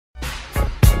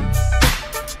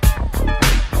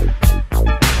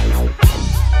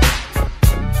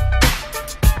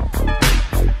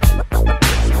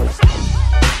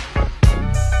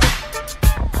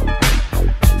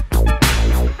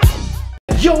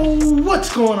Yo,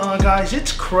 what's going on, guys?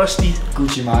 It's Krusty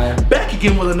Gucci Maya back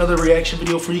again with another reaction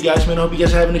video for you guys, man. I hope you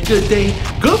guys are having a good day,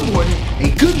 good morning,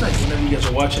 and good night whenever you guys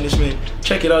are watching this, man.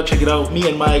 Check it out, check it out. Me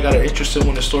and Maya got an interesting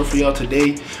one in store for y'all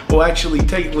today. Well, actually,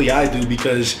 technically I do,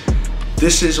 because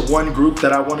this is one group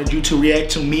that I wanted you to react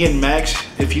to, me and Max.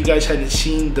 If you guys hadn't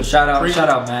seen the shout out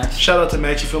Max. Shout out to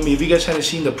Max, you feel me? If you guys hadn't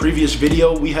seen the previous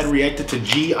video, we had reacted to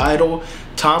I-DLE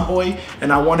Tomboy,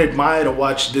 and I wanted Maya to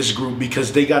watch this group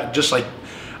because they got just like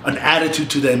an attitude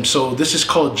to them. So this is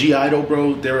called I-DLE,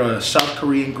 bro. They're a South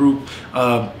Korean group.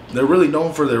 They're really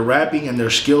known for their rapping and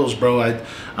their skills, bro.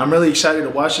 I'm really excited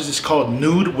to watch this. It's called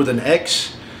Nxde with an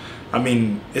X. I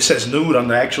mean, it says nude on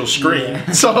the actual screen.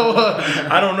 Yeah. So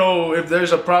I don't know if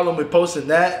there's a problem with posting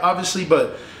that, obviously,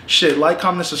 but shit, like,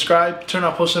 comment, and subscribe, turn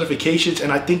on post notifications,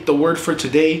 and I think the word for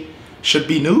today should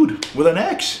be nude with an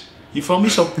X. You feel me?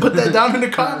 So put that down in the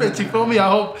comments, you feel me? I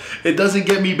hope it doesn't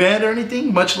get me banned or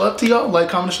anything. Much love to y'all. Like,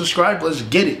 comment, and subscribe. Let's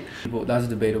get it. That's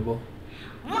debatable.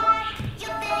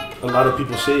 A lot of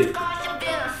people say it.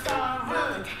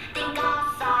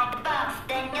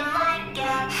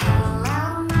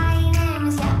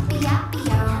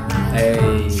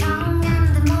 Hey.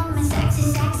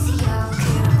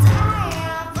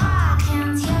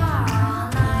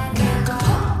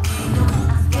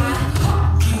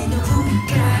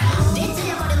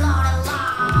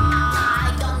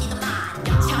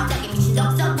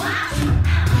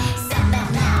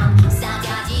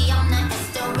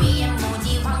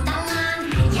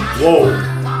 Whoa.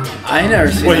 I ain't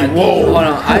never seen that. Whoa. Hold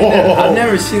on. I've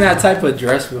never seen that type of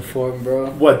dress before,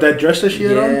 bro. What, that dress that she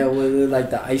had on? Yeah, with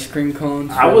like the ice cream cones.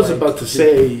 I was about to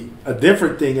say a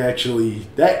different thing, actually.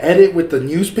 That edit with the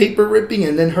newspaper ripping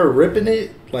and then her ripping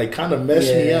it, like, kind of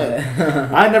messed me up.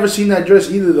 I never seen that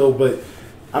dress either, though, but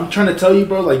I'm trying to tell you,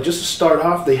 bro, like, just to start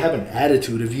off, they have an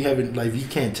attitude. If you haven't, like, you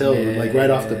can't tell, like,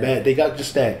 right off the bat. They got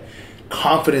just that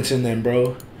confidence in them,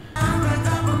 bro.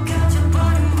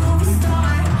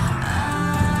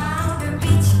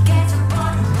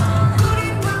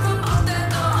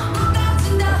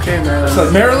 Okay, Marilyn. It's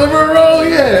like Marilyn Monroe,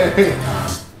 yeah.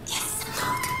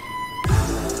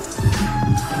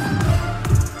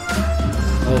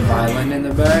 Oh, violin in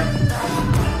the back.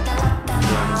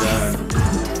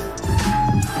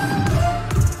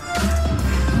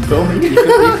 Feel me? You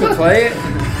could play it.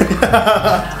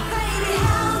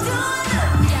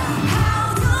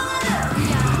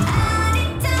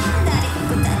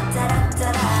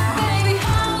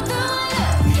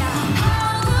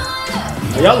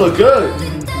 Y'all look good.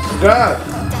 God.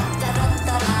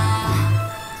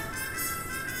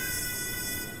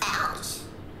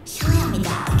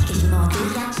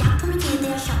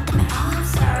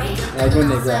 Like when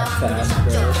they rap fast,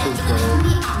 bro. This is good.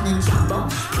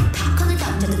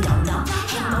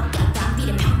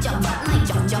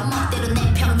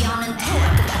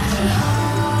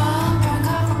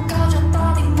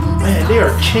 Man, they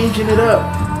are changing it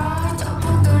up.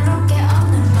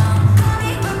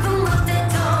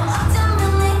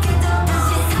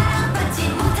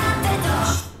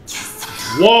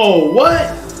 Whoa, what?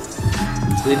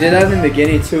 They did that in the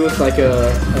beginning too with like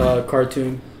a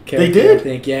cartoon character. They did? I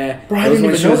think, yeah. Bro, I that was didn't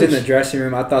when even she was in notice. the dressing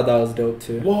room. I thought that was dope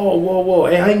too. Whoa, whoa, whoa.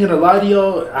 Hey, I ain't gonna lie to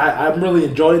y'all. I'm really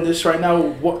enjoying this right now.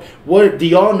 What do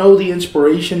y'all know the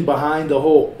inspiration behind the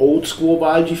whole old school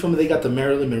vibes? You feel me? They got the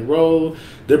Marilyn Monroe.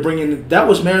 They're bringing, that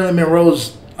was Marilyn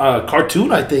Monroe's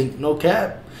cartoon, I think. No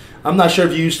cap. I'm not sure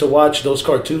if you used to watch those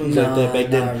cartoons like that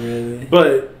back then. Not really.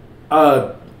 But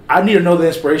I need to know the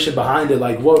inspiration behind it.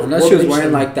 Like what? Unless she was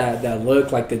wearing like that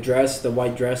look, like the dress, the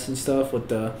white dress and stuff with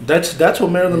the. That's what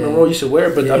Marilyn Monroe used to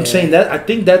wear. But I'm saying that I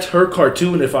think that's her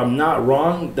cartoon. If I'm not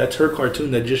wrong, that's her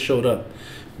cartoon that just showed up.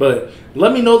 But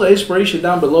let me know the inspiration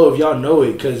down below if y'all know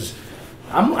it, because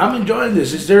I'm enjoying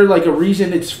this. Is there like a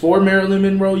reason it's for Marilyn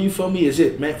Monroe? You feel me? Is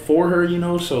it meant for her? You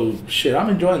know? So shit, I'm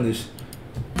enjoying this.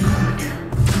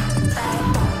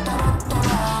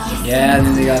 Yeah, and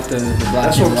then they got the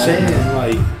black. That's what I'm saying.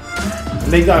 Like.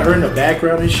 And they got her in the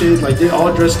background and shit. Like, they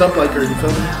all dressed up like her. You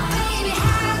feel me?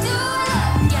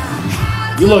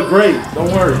 You look great.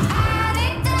 Don't worry.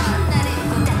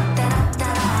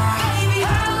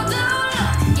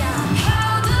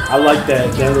 I like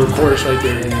that little chorus right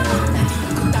there.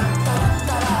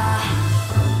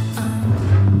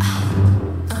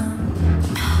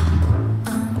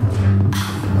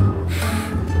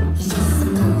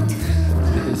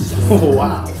 Oh,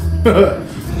 wow.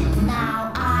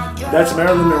 That's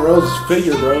Marilyn Monroe's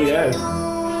figure, bro, yeah.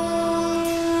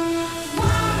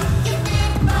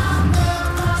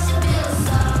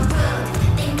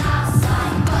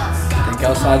 Think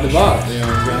outside the box. Yeah,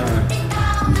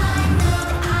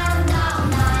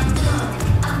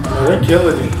 They're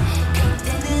killing it.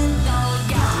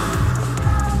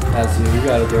 That's you. You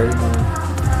got a dirty one.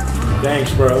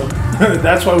 Thanks, bro.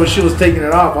 That's why when she was taking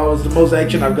it off, I was the most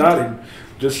action I've gotten.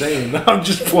 Just saying. I'm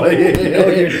just playing. No,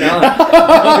 you're not.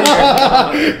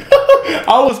 No, you're not.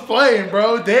 I was playing,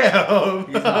 bro. Damn.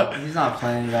 He's not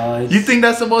playing at all. You think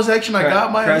that's the most action I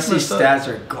got, man? Cressy's stats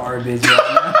are garbage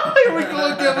right now. Here we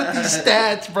go again with these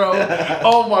stats, bro.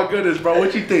 Oh my goodness, bro.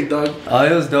 What you think, dog? Oh,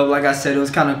 it was dope. Like I said, it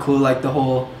was kind of cool. Like the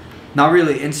whole, not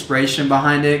really inspiration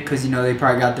behind it, because you know they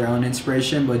probably got their own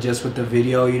inspiration, but just with the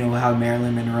video, you know how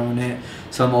Marilyn Monroe in it,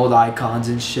 some old icons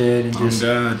and shit, and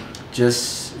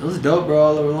just it was dope, bro.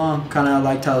 All over long. Kind of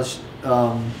liked how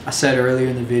I said earlier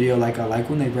in the video, like I like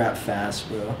when they rap fast,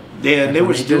 bro. Yeah, like they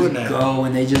was doing just that. Go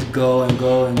and they just go and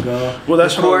go and go. Well,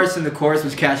 that's the chorus, and the chorus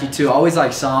was catchy too. I always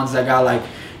like songs that got like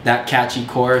that catchy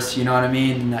chorus. You know what I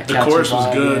mean? And that the catchy chorus was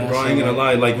vibe, good, yeah, bro. I so ain't gonna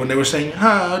lie. Like when they were saying,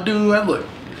 "How do I look?"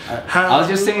 I was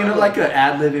just thinking of like an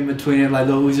ad lib in between it, like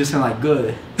Lil was just saying like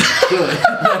good,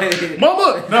 good.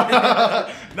 Mama.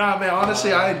 Nah, man.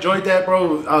 Honestly, I enjoyed that,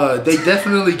 bro. They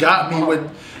definitely got me when.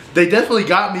 They definitely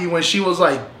got me when she was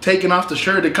like taking off the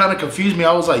shirt. It kind of confused me.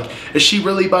 I was like, is she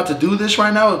really about to do this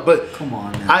right now? But come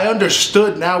on, man. I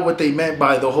understood now what they meant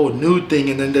by the whole nude thing,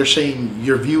 and then they're saying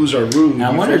your views are rude. And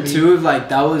I wonder too if like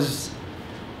that was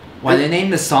why they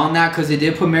named the song that, because they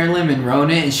did put Marilyn Monroe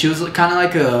in it, and she was kind of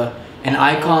like an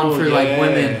icon for like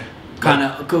women. Kind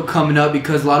of coming up,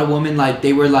 because a lot of women like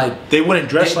they were like they wouldn't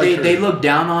dress like her. They looked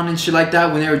down on and shit like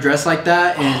that when they were dressed like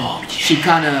that, and she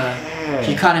kind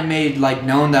of made like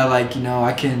known that like, you know,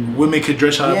 I can, women could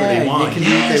dress however they want. They can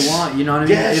do what they want. You know what I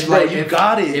mean? Yes, bro, you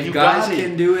got it. If guys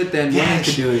can do it, then women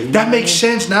can do it. That makes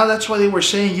sense. Now that's why they were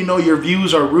saying, you know, your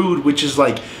views are rude, which is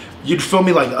like, you'd feel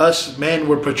me, like us men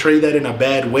would portray that in a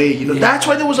bad way. You know, that's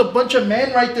why there was a bunch of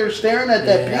men right there staring at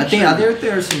that picture. I think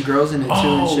there were some girls in it too.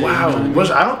 Oh, and shit, wow. You know what I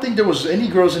mean? I don't think there was any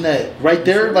girls in that right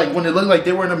there. Like when it looked like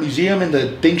they were in a museum and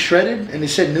the thing shredded and it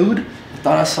said nude. I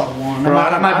thought I saw one. Bro,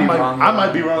 I might be wrong. I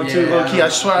might be wrong too, low key. I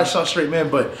swear I saw straight men,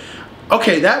 but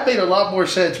okay, that made a lot more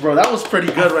sense, bro. That was pretty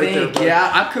good right there, bro. Yeah,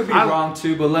 I could be wrong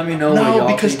too, but let me know. No, what y'all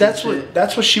because think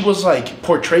that's what she was like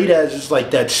portrayed as, is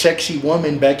like that sexy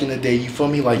woman back in the day. You feel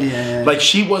me? Like, like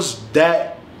she was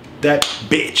that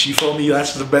bitch. You feel me?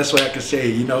 That's the best way I could say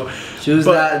it. You know, she was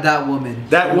that woman.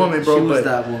 That woman, bro. She was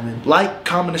that woman. Like,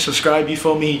 comment, and subscribe. You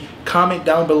feel me? Comment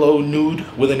down below nude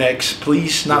with an X,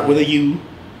 please, not with a U.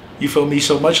 You feel me?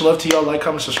 So much love to y'all. Like,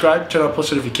 comment, subscribe, turn on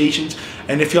post notifications,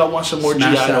 and if y'all want some more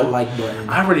G-Idle, like button.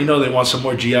 I already know they want some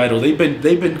more G-Idle. They've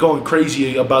been going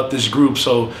crazy about this group,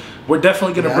 so we're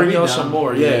definitely gonna bring y'all some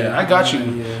more. Yeah, I got you.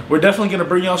 Yeah. We're definitely gonna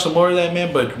bring y'all some more of that,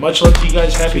 man. But much love to you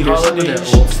guys. Happy holidays. Some of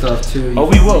their old stuff too. Oh,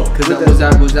 we will. Because was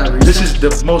that recent? This is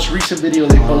the most recent video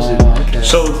they posted. Okay.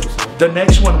 So the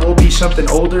next one will be something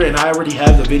older, and I already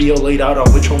have the video laid out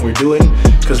on which one we're doing,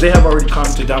 because they have already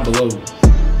commented down below.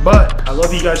 But I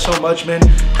love you guys so much, man.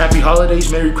 Happy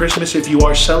holidays, Merry Christmas if you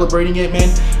are celebrating it, man.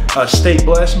 Stay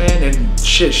blessed, man, and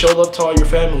shit, show love to all your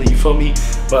family, you feel me?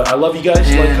 But I love you guys.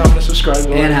 Like, comment, and subscribe.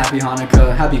 And happy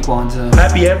Hanukkah, happy Kwanzaa.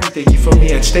 Happy everything, you feel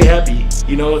me? And stay happy.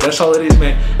 You know, that's all it is,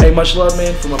 man. Hey, much love,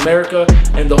 man, from America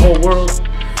and the whole world.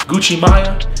 Gucci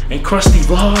Maya and Krusty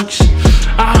Vlogs.